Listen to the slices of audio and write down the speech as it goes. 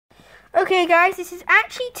Okay guys, this is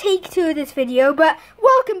actually take 2 of this video, but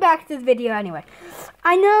welcome back to the video anyway.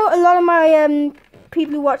 I know a lot of my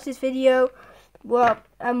people who watch this video will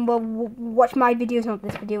watch my videos, not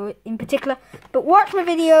this video in particular, but watch my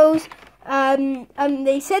videos.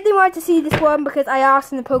 They said they wanted to see this one because I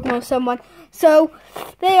asked in the Pokemon someone. So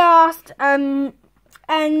they asked, and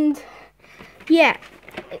yeah.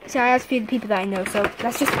 So I asked a few people that I know, so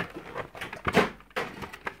let's just...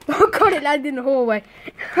 Oh god, it landed in the hallway.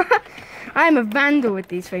 I'm a vandal with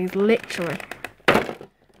these things, literally.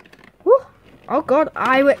 Woo. Oh god,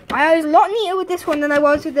 I was a lot neater with this one than I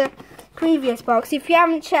was with the previous box. If you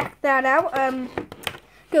haven't checked that out,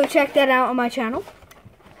 go check that out on my channel.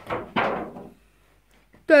 Don't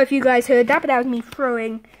know if you guys heard that, but that was me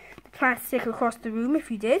throwing the plastic across the room, if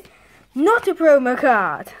you did. Not a promo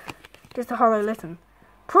card. Just a hollow listen.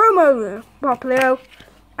 Promo Popplio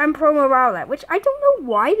and promo Rowlet, which I don't know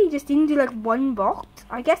why they just didn't do like one box.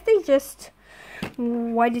 I guess they just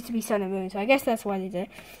wanted it to be Sun and Moon, so I guess that's why they did.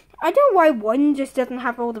 I don't know why one just doesn't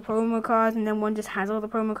have all the promo cards and then one just has all the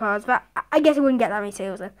promo cards, but I guess it wouldn't get that many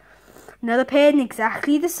sales then. Another pin,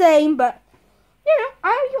 exactly the same, but you know,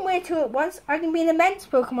 I can wear 2 at once. I can be an immense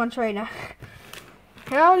Pokemon trainer.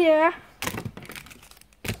 Hell yeah.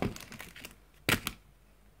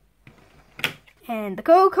 And the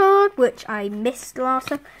code card, which I missed last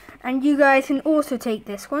time. And you guys can also take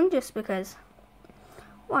this one, just because.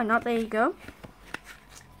 Why not? There you go.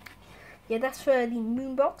 Yeah, that's for the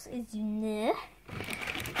moon box. Is there.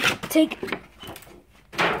 Take.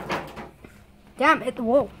 Damn, hit the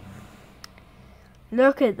wall.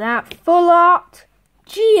 Look at that. Full art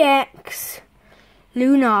GX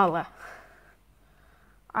Lunala.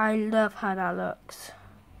 I love how that looks.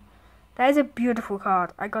 That is a beautiful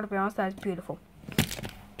card. I gotta be honest, that is beautiful.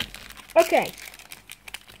 Okay,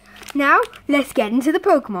 now let's get into the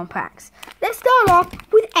Pokemon packs. Let's start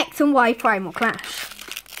off with X and Y Primal Clash.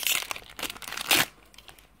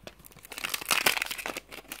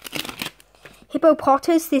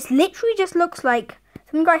 Hippopotas, this literally just looks like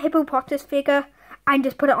someone got a Hippopotas figure and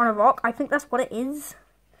just put it on a rock. I think that's what it is.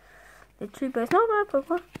 Literally, but it's not a bad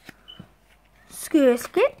Pokemon.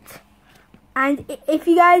 Skirskit. And if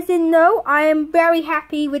you guys didn't know, I am very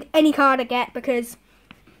happy with any card I get because,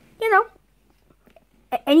 you know,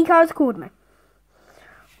 any card's cool to me.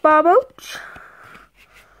 Barboach.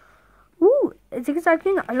 Ooh, it's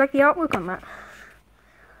exciting. I like the artwork on that.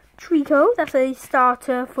 Trico, that's a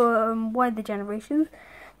starter for one of the generations.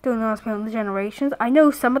 Don't ask me on the generations. I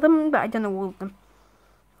know some of them, but I don't know all of them.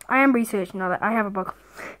 I am researching all that. I have a book.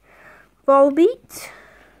 Volbeat.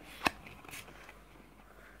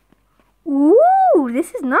 Ooh,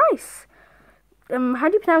 this is nice. How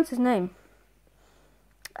do you pronounce his name?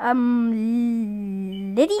 Lidikulo,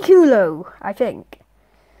 I think.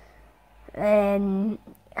 And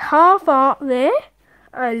half art there.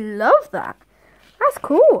 I love that. That's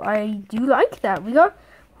cool. I do like that. We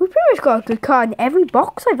pretty much got a good card in every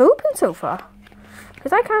box I've opened so far.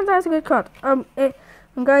 Because I count that as a good card. And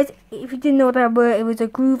guys, if you didn't know what that were, it was a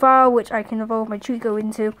Groovar, which I can evolve my Trico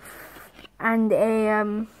into. And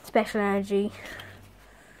a special energy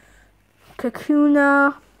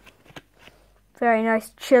Kakuna. Very nice,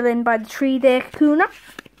 chilling by the tree there, Kakuna.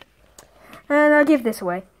 And I'll give this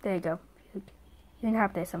away. There you go. You can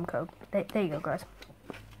have this some code. There you go, guys.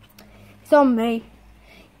 It's on me.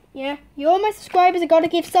 Yeah, you're my subscribers. I gotta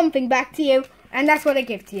give something back to you, and that's what I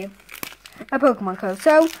give to you. A Pokemon code.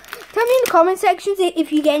 So tell me in the comment sections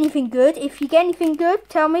if you get anything good. If you get anything good,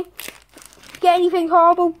 tell me. If you get anything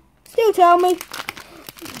horrible, still tell me,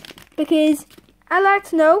 because I like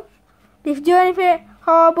to know. If you do anything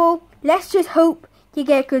horrible, let's just hope you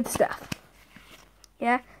get good stuff.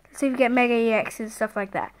 Yeah, let's see if you get Mega EXs and stuff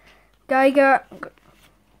like that. Geiger,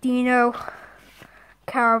 Dino,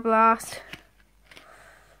 Carablast.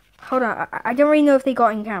 Hold on, I don't really know if they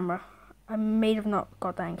got in camera. I may have not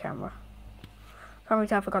got that in camera. Can't really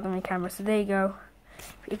tell if I got them in camera. So there you go.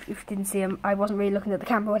 If you didn't see them, I wasn't really looking at the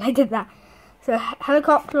camera when I did that. So,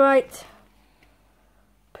 Helicopterite,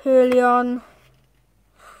 Perleon.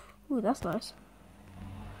 Ooh, that's nice.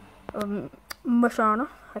 Mushana,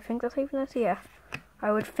 I think that's how you pronounce it. Yeah,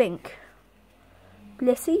 I would think.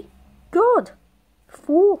 Blissey, God,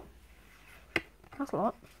 4. That's a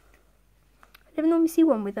lot. I never normally see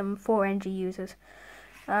one with 4 NG users.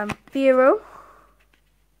 Vero.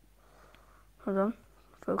 Hold on,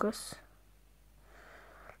 focus.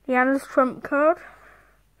 Liana's trump card.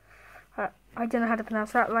 I don't know how to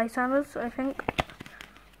pronounce that. Lysanders, I think.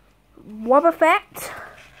 Wobbuffet.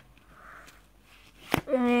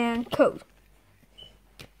 And Code.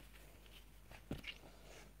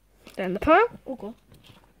 Then the pile. Oh, God.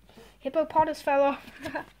 Hippopotas fell off.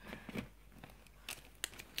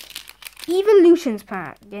 Evolutions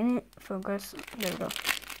pack. Get it? Focus. There we go.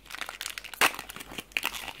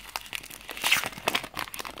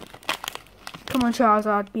 Come on,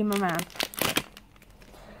 Charizard, be my man.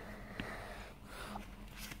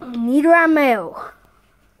 Nidoran male.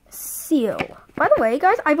 Seal. By the way,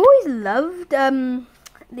 guys, I've always loved the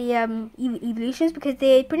evolutions because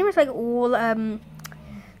they're pretty much like all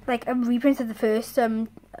like reprints of the first version.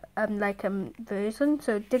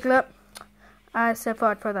 So Diglett. So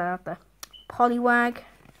far I'd throw that out there. Poliwag.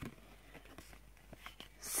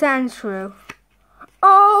 Sandshrew.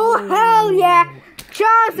 Oh hell yeah!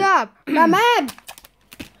 Charizard, my man.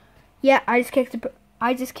 Yeah, I just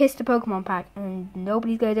kissed the Pokemon pack, and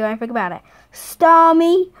nobody's gonna do anything about it.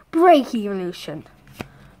 Starmie Break Evolution.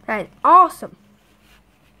 That is awesome.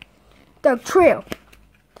 Dugtrio.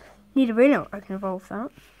 Nidorino, I can evolve that.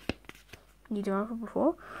 Nidorino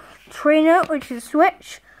before. Trino, which is a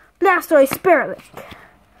switch. Blastoise Spirit Link.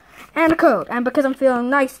 And a code. And because I'm feeling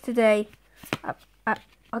nice today,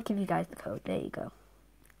 I'll give you guys the code. There you go.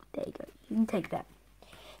 There you go. You can take that.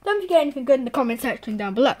 Don't forget anything good in the comment section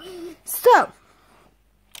down below. So,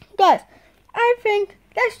 guys, I think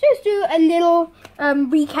let's just do a little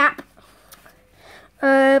recap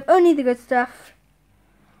of only the good stuff.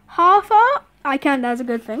 Half art, I count that as a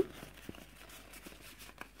good thing.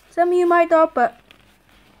 Some of you might not, but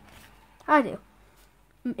I do.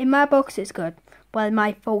 In my box, it's good. Well, in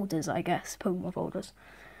my folders, I guess, Pokemon folders.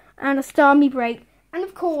 And a Starmie Break, and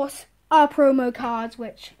of course, our promo cards,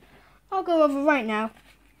 which I'll go over right now.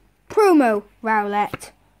 Promo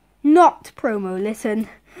Rowlet, not Promo Listen,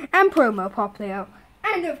 and Promo Poplio.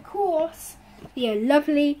 And of course, the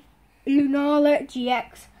lovely Lunala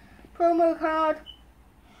GX promo card.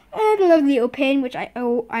 And a lovely little pin, which I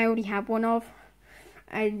already have one of.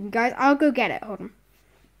 And guys, I'll go get it. Hold on.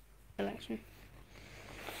 Selection.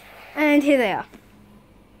 And here they are.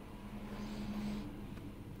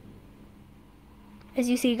 As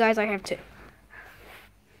you see, guys, I have two.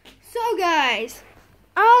 So, guys,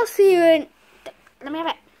 I'll see you in... Let me have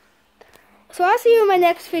it. So, I'll see you in my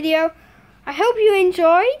next video. I hope you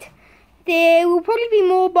enjoyed. There will probably be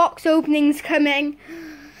more box openings coming.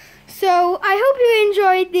 So, I hope you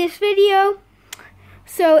enjoyed this video.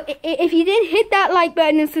 So, if you didn't, hit that like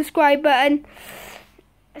button and subscribe button.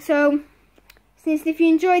 So, since if you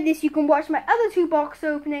enjoyed this, you can watch my other two box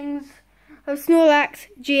openings of Snorlax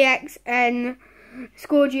GX and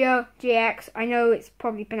Scorgio GX. I know it's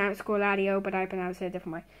probably pronounced Scorladio, but I pronounce it a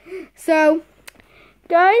different way. So,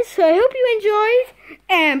 guys, so I hope you enjoyed,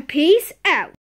 and peace out.